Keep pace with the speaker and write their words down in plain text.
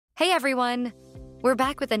Hey everyone! We're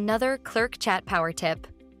back with another Clerk Chat power tip.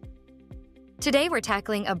 Today we're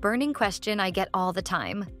tackling a burning question I get all the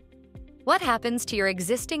time. What happens to your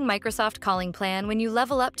existing Microsoft calling plan when you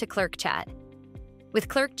level up to Clerk Chat? With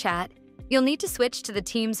Clerk Chat, you'll need to switch to the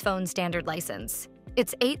Teams Phone Standard license.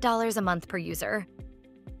 It's $8 a month per user.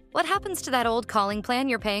 What happens to that old calling plan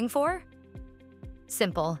you're paying for?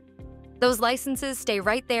 Simple. Those licenses stay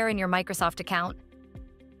right there in your Microsoft account.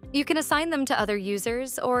 You can assign them to other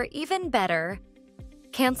users, or even better,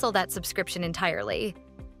 cancel that subscription entirely.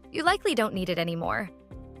 You likely don't need it anymore.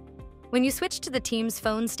 When you switch to the Teams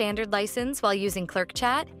Phone Standard license while using Clerk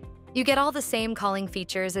Chat, you get all the same calling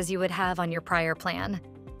features as you would have on your prior plan.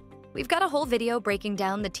 We've got a whole video breaking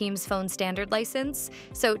down the Teams Phone Standard license,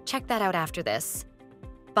 so check that out after this.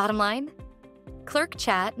 Bottom line, Clerk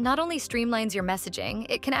Chat not only streamlines your messaging,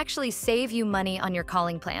 it can actually save you money on your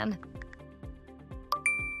calling plan.